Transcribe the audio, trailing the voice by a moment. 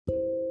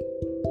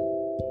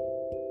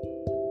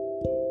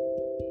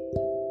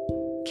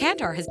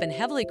Qatar has been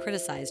heavily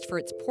criticized for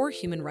its poor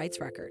human rights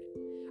record.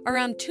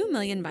 Around 2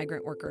 million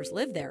migrant workers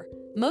live there,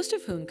 most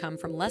of whom come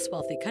from less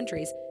wealthy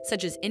countries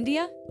such as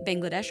India,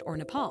 Bangladesh, or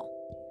Nepal.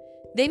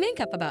 They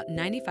make up about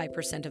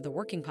 95% of the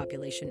working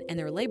population, and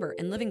their labor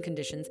and living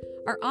conditions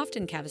are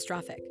often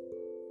catastrophic.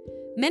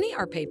 Many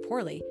are paid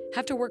poorly,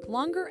 have to work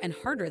longer and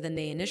harder than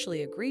they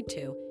initially agreed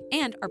to,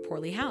 and are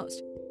poorly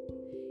housed.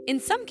 In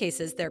some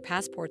cases, their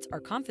passports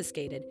are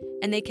confiscated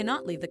and they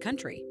cannot leave the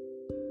country.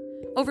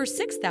 Over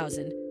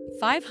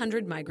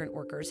 6,500 migrant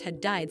workers had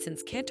died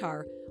since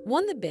Qatar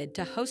won the bid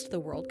to host the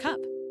World Cup.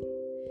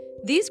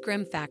 These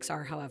grim facts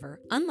are, however,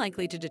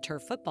 unlikely to deter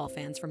football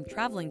fans from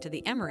traveling to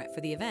the Emirate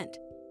for the event.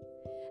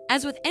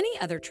 As with any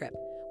other trip,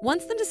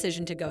 once the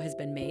decision to go has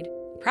been made,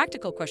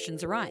 practical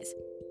questions arise.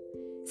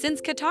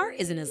 Since Qatar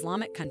is an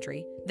Islamic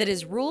country that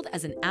is ruled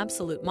as an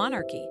absolute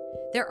monarchy,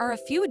 there are a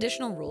few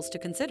additional rules to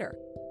consider.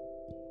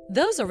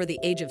 Those over the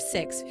age of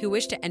 6 who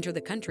wish to enter the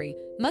country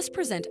must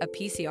present a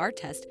PCR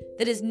test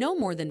that is no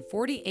more than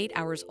 48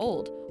 hours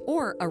old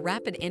or a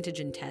rapid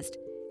antigen test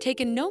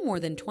taken no more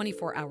than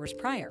 24 hours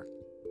prior.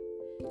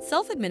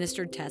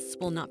 Self-administered tests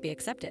will not be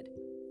accepted.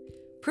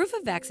 Proof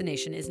of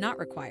vaccination is not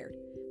required,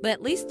 but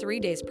at least 3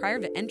 days prior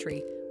to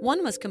entry,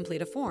 one must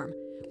complete a form,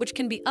 which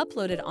can be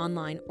uploaded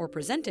online or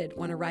presented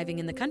when arriving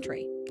in the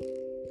country.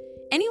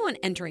 Anyone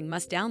entering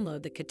must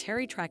download the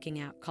Qatari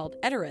tracking app called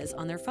Edaraz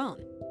on their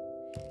phone.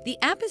 The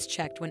app is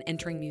checked when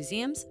entering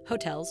museums,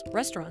 hotels,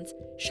 restaurants,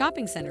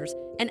 shopping centers,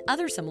 and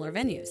other similar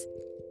venues.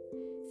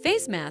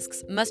 Face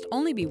masks must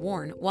only be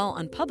worn while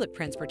on public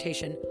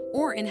transportation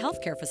or in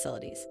healthcare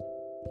facilities.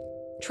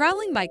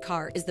 Traveling by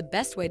car is the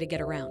best way to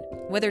get around,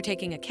 whether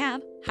taking a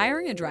cab,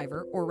 hiring a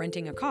driver, or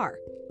renting a car.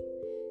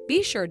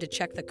 Be sure to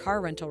check the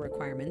car rental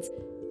requirements.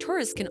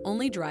 Tourists can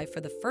only drive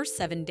for the first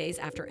 7 days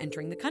after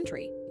entering the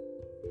country.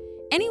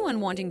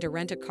 Anyone wanting to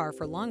rent a car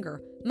for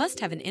longer must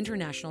have an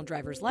international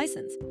driver's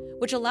license,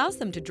 which allows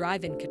them to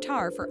drive in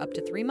Qatar for up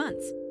to 3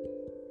 months.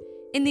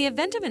 In the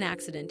event of an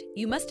accident,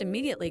 you must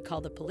immediately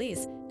call the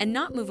police and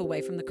not move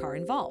away from the car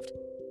involved.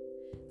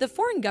 The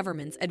foreign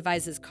government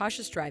advises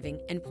cautious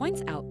driving and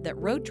points out that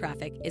road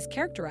traffic is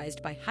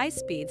characterized by high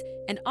speeds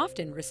and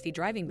often risky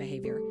driving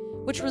behavior,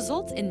 which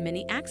results in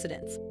many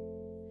accidents.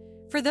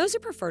 For those who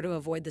prefer to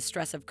avoid the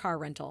stress of car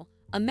rental,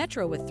 a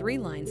metro with 3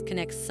 lines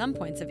connects some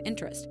points of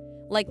interest,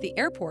 like the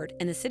airport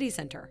and the city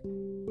center.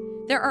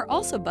 There are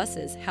also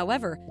buses,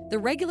 however, the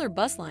regular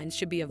bus lines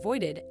should be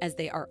avoided as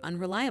they are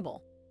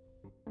unreliable.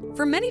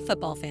 For many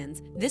football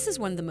fans, this is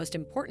one of the most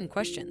important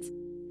questions.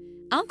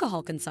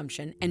 Alcohol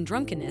consumption and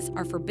drunkenness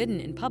are forbidden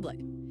in public.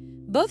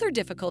 Both are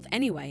difficult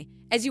anyway,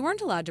 as you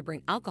aren't allowed to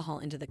bring alcohol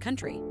into the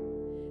country,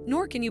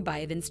 nor can you buy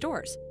it in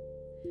stores.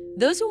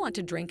 Those who want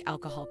to drink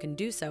alcohol can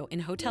do so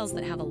in hotels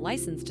that have a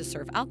license to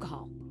serve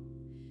alcohol.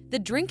 The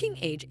drinking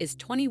age is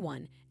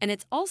 21, and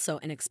it's also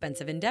an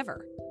expensive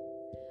endeavor.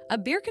 A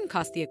beer can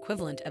cost the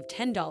equivalent of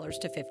 $10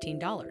 to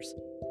 $15.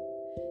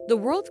 The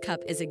World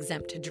Cup is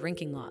exempt to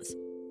drinking laws.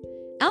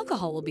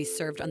 Alcohol will be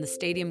served on the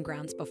stadium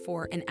grounds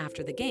before and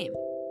after the game.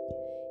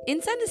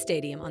 Inside the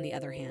stadium, on the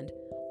other hand,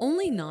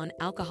 only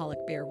non-alcoholic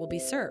beer will be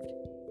served.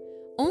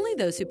 Only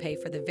those who pay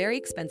for the very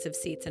expensive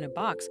seats in a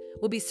box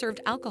will be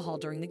served alcohol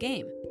during the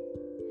game.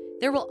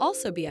 There will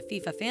also be a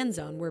FIFA fan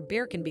zone where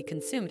beer can be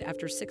consumed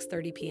after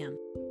 6:30 p.m.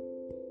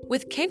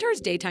 With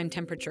Qatar's daytime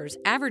temperatures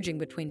averaging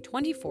between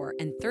 24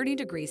 and 30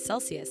 degrees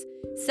Celsius,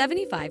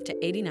 75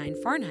 to 89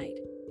 Fahrenheit.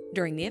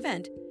 During the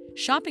event,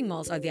 shopping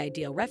malls are the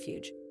ideal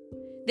refuge.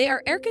 They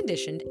are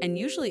air-conditioned and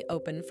usually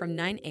open from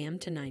 9 a.m.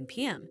 to 9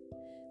 p.m.,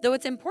 though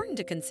it's important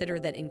to consider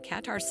that in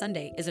Qatar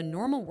Sunday is a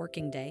normal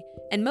working day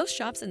and most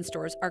shops and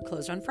stores are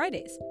closed on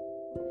Fridays.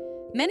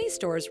 Many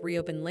stores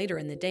reopen later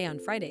in the day on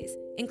Fridays,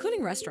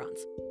 including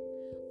restaurants.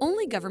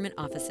 Only government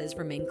offices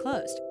remain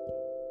closed.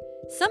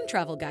 Some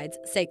travel guides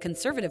say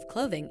conservative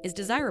clothing is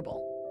desirable.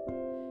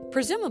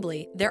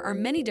 Presumably, there are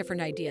many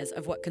different ideas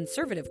of what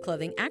conservative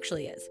clothing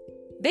actually is.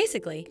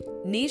 Basically,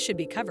 knees should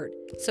be covered,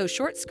 so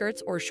short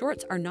skirts or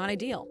shorts are not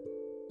ideal.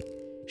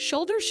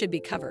 Shoulders should be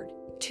covered,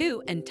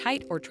 too, and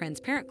tight or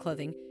transparent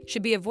clothing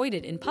should be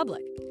avoided in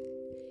public.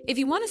 If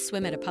you want to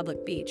swim at a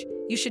public beach,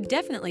 you should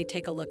definitely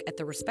take a look at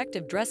the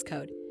respective dress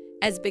code,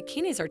 as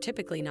bikinis are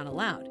typically not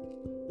allowed.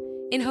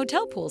 In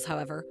hotel pools,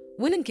 however,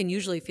 women can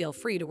usually feel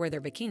free to wear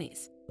their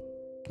bikinis.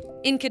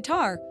 In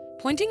Qatar,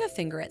 pointing a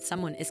finger at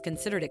someone is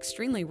considered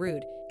extremely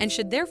rude and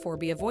should therefore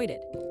be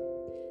avoided.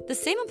 The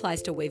same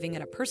applies to waving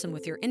at a person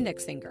with your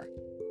index finger.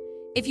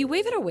 If you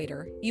wave at a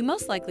waiter, you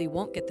most likely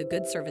won't get the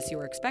good service you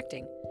were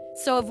expecting,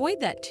 so avoid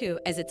that too,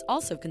 as it's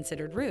also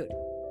considered rude.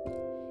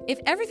 If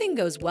everything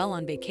goes well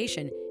on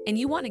vacation and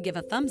you want to give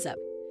a thumbs up,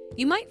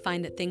 you might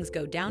find that things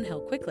go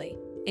downhill quickly.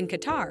 In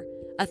Qatar,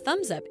 a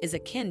thumbs up is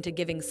akin to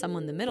giving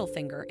someone the middle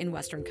finger in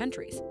Western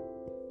countries.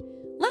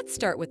 Let's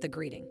start with the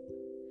greeting.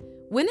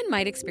 Women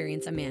might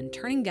experience a man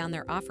turning down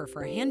their offer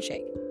for a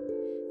handshake.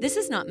 This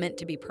is not meant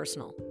to be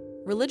personal.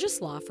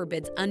 Religious law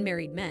forbids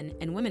unmarried men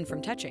and women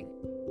from touching.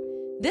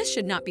 This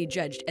should not be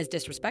judged as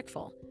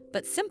disrespectful,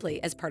 but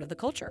simply as part of the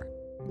culture.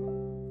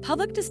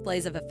 Public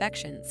displays of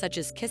affection, such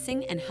as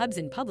kissing and hugs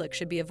in public,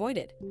 should be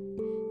avoided.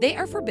 They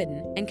are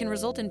forbidden and can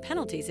result in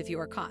penalties if you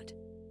are caught.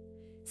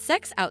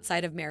 Sex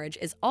outside of marriage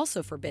is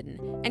also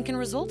forbidden and can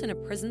result in a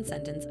prison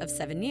sentence of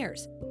 7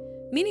 years,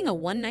 meaning a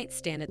one-night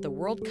stand at the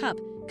World Cup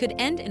could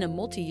end in a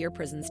multi-year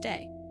prison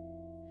stay.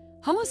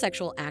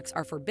 Homosexual acts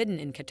are forbidden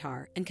in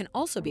Qatar and can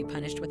also be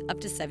punished with up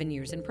to 7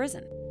 years in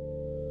prison.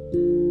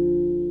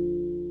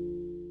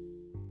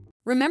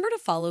 Remember to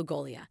follow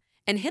Golia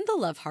and hit the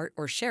love heart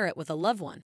or share it with a loved one.